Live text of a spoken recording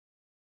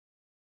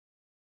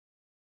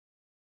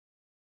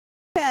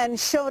men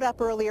showed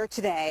up earlier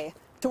today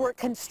to work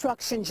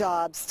construction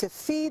jobs to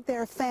feed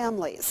their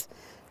families.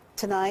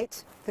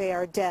 Tonight, they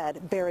are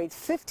dead, buried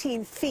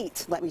 15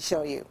 feet, let me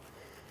show you,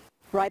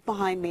 right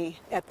behind me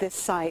at this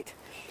site.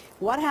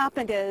 What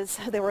happened is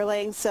they were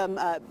laying some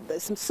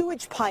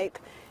sewage pipe,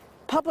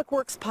 public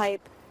works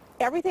pipe,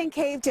 everything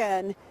caved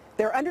in.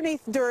 They're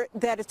underneath dirt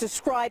that is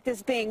described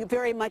as being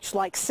very much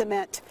like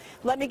cement.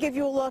 Let me give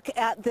you a look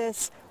at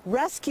this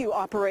rescue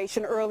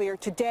operation earlier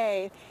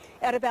today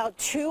at about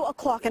 2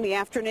 o'clock in the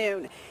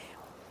afternoon.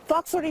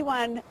 Fox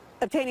 31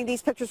 obtaining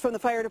these pictures from the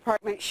fire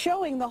department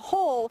showing the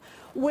hole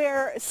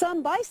where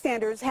some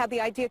bystanders had the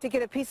idea to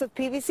get a piece of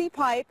PVC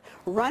pipe,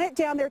 run it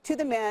down there to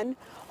the men,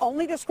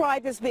 only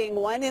described as being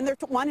one in his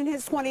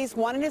 20s,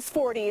 one in his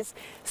 40s,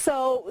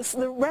 so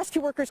the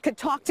rescue workers could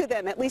talk to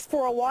them, at least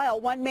for a while.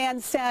 One man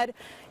said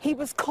he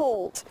was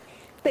cold.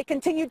 They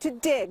continued to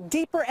dig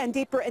deeper and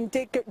deeper and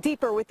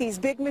deeper with these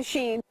big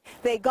machines.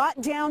 They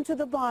got down to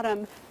the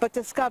bottom, but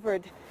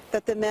discovered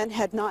that the men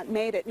had not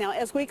made it. Now,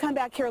 as we come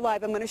back here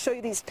live, I'm going to show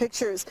you these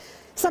pictures.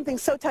 Something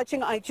so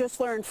touching I just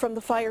learned from the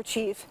fire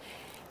chief.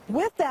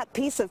 With that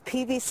piece of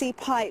PVC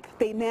pipe,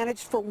 they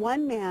managed for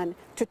one man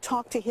to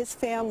talk to his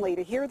family,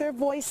 to hear their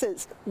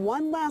voices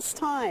one last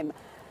time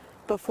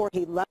before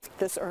he left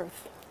this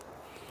earth.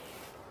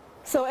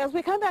 So as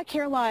we come back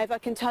here live, I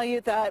can tell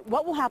you that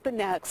what will happen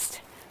next,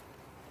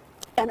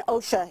 an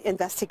OSHA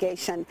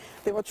investigation.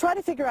 They will try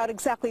to figure out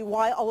exactly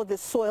why all of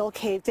this soil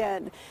caved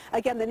in.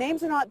 Again, the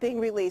names are not being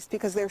released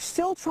because they're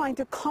still trying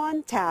to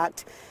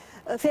contact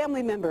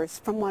family members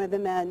from one of the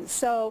men.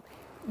 So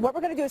what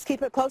we're going to do is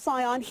keep a close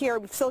eye on here.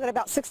 We've still got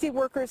about 60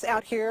 workers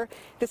out here.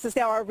 This is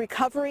now our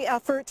recovery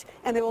effort,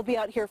 and they will be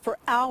out here for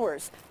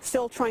hours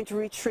still trying to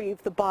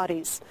retrieve the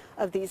bodies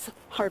of these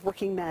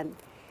hardworking men.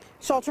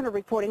 Shawl Turner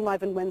reporting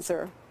live in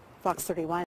Windsor, Fox 31.